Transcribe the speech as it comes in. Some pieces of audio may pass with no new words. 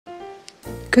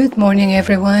Good morning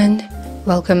everyone,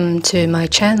 welcome to my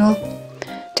channel.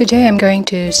 Today I'm going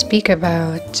to speak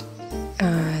about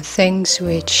things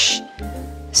which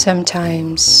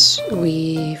sometimes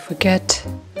we forget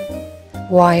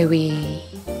why we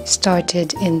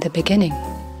started in the beginning.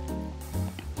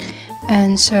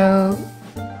 And so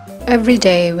every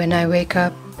day when I wake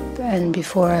up and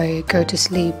before I go to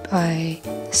sleep, I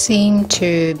seem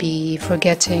to be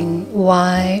forgetting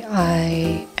why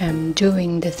I am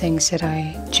doing the things that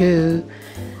I do.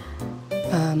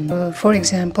 For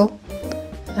example,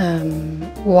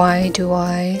 why do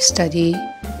I study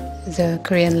the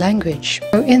Korean language?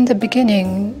 So in the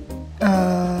beginning,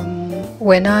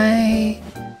 when I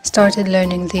started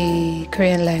learning the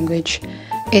Korean language,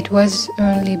 it was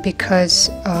only because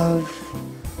of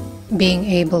being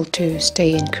able to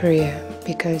stay in Korea,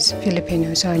 because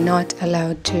Filipinos are not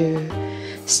allowed to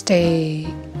stay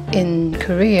in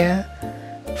Korea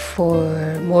for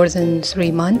more than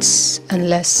 3 months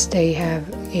unless they have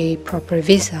a proper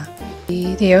visa.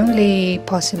 The only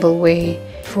possible way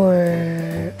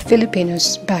for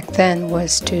Filipinos back then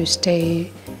was to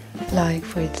stay like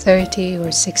for 30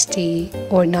 or 60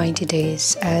 or 90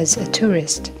 days as a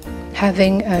tourist,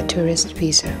 having a tourist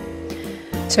visa.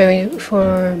 So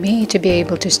for me to be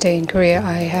able to stay in Korea,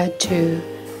 I had to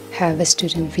have a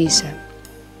student visa.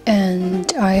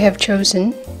 And I have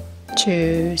chosen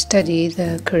to study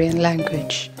the Korean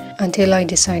language until I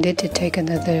decided to take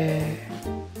another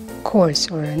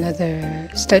course or another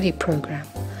study program.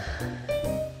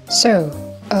 So,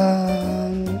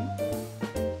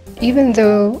 even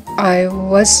though I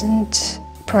wasn't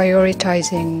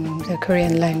prioritizing the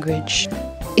Korean language,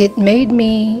 it made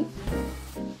me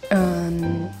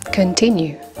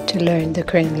continue to learn the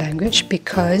Korean language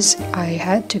because I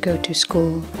had to go to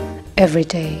school every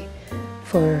day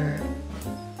for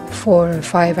 4 or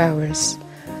 5 hours.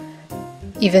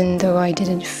 Even though I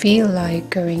didn't feel like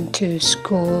going to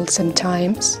school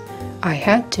sometimes, I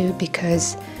had to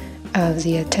because of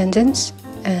the attendance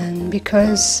and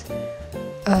because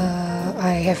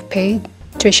I have paid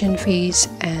tuition fees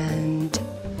and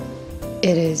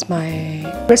it is my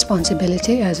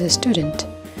responsibility as a student.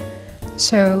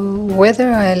 So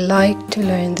whether I liked to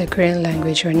learn the Korean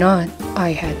language or not,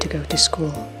 I had to go to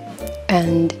school.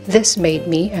 And this made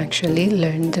me actually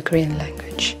learn the Korean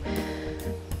language.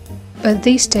 But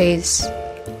these days,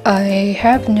 I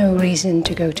have no reason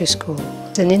to go to school.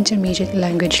 As an intermediate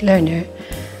language learner,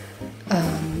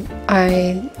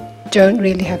 I don't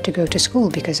really have to go to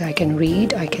school because I can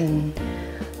read, I can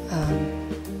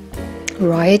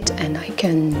write, and I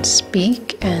can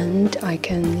speak, and I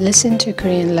can listen to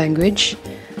Korean language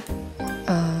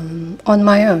on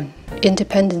my own,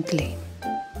 independently.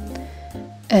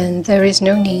 And there is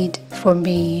no need for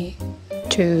me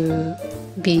to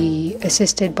be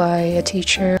assisted by a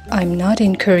teacher. I'm not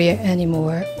in Korea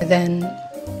anymore, then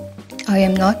I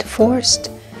am not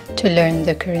forced to learn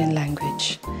the Korean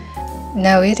language.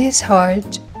 Now it is hard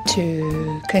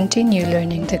to continue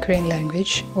learning the Korean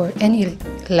language or any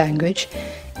language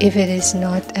if it is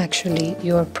not actually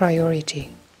your priority.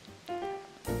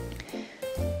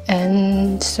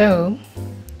 And so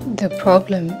the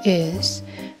problem is,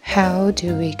 how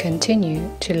do we continue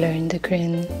to learn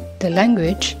the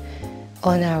language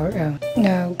on our own?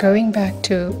 Now, going back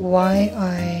to why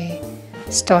I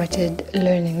started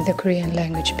learning the Korean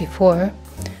language before,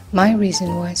 my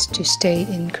reason was to stay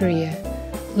in Korea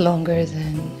longer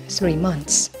than 3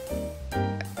 months.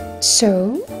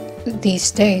 So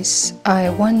these days I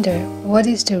wonder, what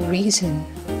is the reason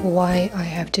why I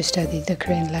have to study the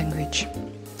Korean language?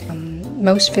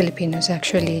 Most Filipinos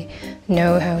actually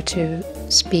know how to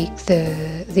speak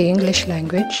the English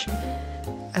language,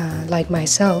 like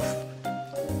myself,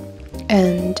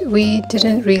 and we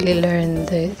didn't really learn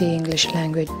the English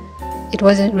language. It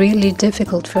wasn't really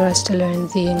difficult for us to learn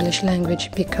the English language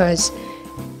because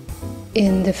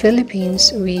in the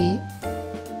Philippines we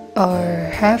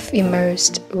are half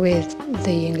immersed with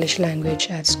the English language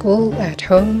at school, at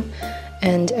home,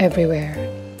 and everywhere.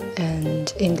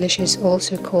 And English is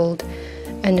also called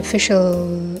an official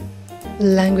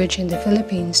language in the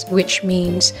Philippines, which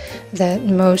means that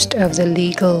most of the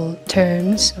legal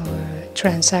terms or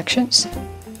transactions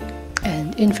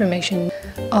and information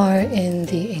are in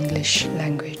the English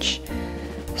language.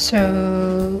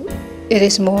 So it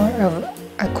is more of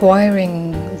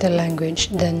acquiring the language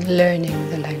than learning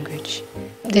the language.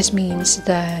 This means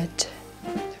that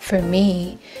for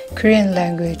me, Korean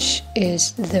language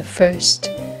is the first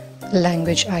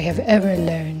language I have ever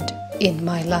learned in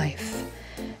my life.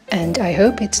 And I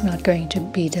hope it's not going to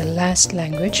be the last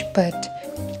language, but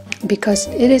because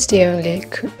it is the only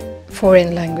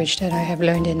foreign language that I have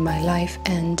learned in my life,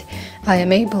 and I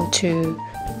am able to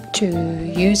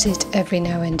use it every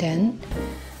now and then.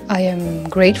 I am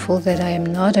grateful that I am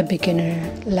not a beginner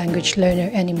language learner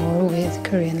anymore with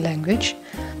Korean language.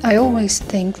 I always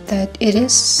think that it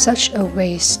is such a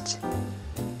waste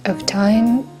of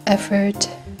time, effort,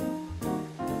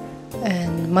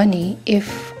 and money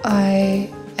if I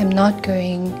am not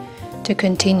going to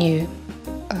continue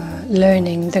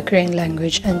learning the Korean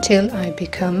language until I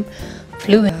become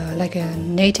fluent, like a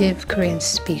native Korean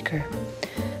speaker.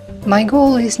 My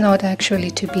goal is not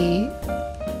actually to be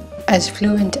as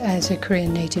fluent as a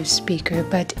Korean native speaker,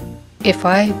 but if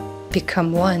I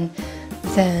become one,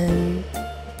 then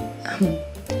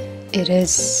it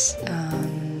is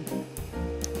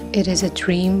a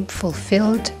dream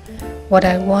fulfilled. What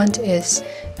I want is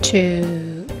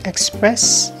to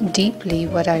express deeply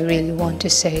what I really want to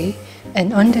say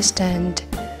and understand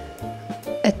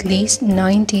at least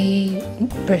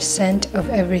 90% of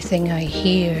everything I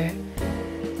hear,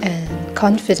 and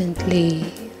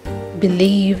confidently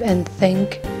believe and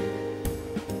think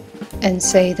and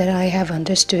say that I have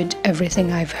understood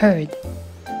everything I've heard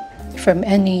from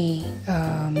any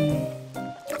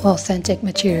authentic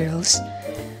materials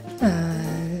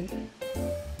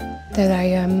that I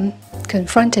am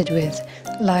confronted with,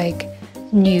 like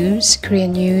news,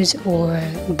 Korean news, or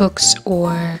books,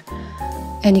 or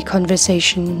any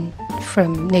conversation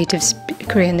from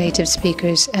Korean native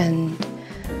speakers, and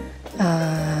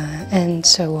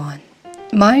so on.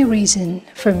 My reason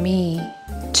for me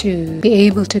to be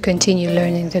able to continue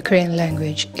learning the Korean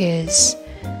language is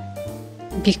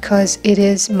because it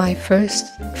is my first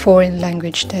foreign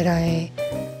language that I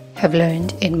have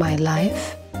learned in my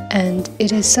life, and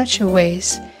it is such a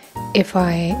waste if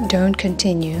I don't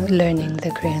continue learning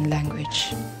the Korean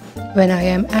language when I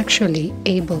am actually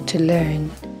able to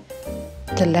learn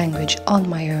the language on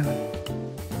my own.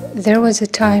 There was a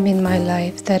time in my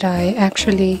life that I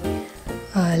actually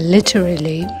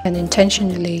literally and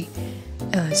intentionally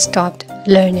stopped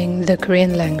learning the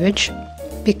Korean language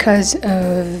because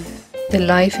of the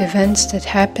life events that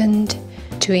happened,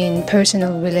 between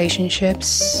personal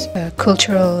relationships,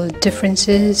 cultural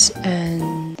differences,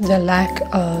 and the lack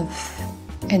of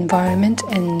environment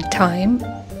and time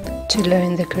to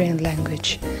learn the Korean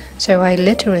language. So I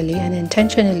literally and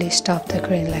intentionally stopped the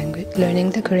Korean language, learning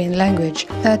the Korean language.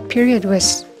 That period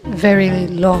was very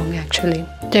long, actually.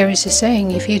 There is a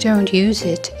saying, if you don't use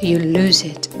it, you lose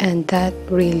it, and that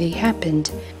really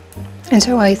happened. And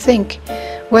so I think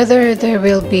whether there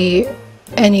will be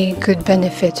any good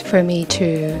benefit for me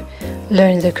to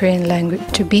learn the Korean language,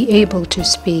 to be able to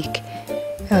speak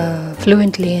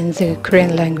fluently in the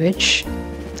Korean language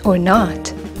or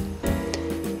not,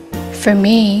 for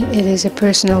me it is a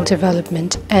personal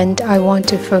development, and I want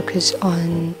to focus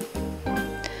on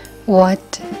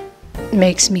what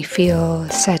makes me feel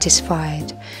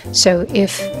satisfied. So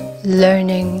if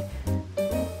learning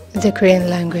the Korean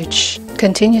language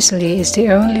continuously is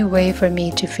the only way for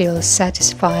me to feel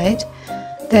satisfied,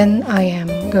 then I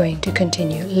am going to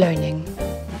continue learning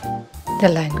the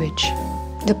language.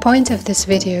 The point of this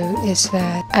video is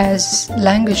that as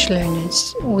language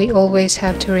learners, we always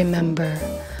have to remember,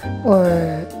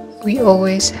 or we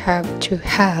always have to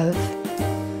have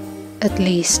at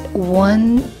least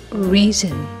one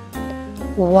reason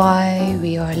why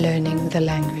we are learning the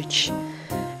language.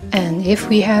 And if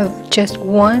we have just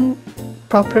one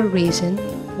proper reason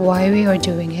why we are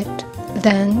doing it,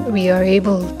 then we are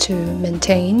able to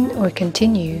maintain or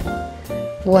continue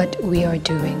what we are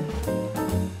doing.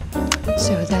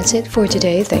 So that's it for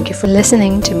today. Thank you for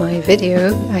listening to my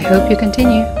video. I hope you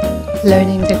continue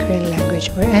learning the Korean language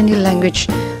or any language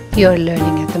you are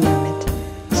learning at the moment.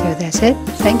 So that's it.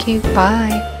 Thank you.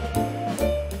 Bye.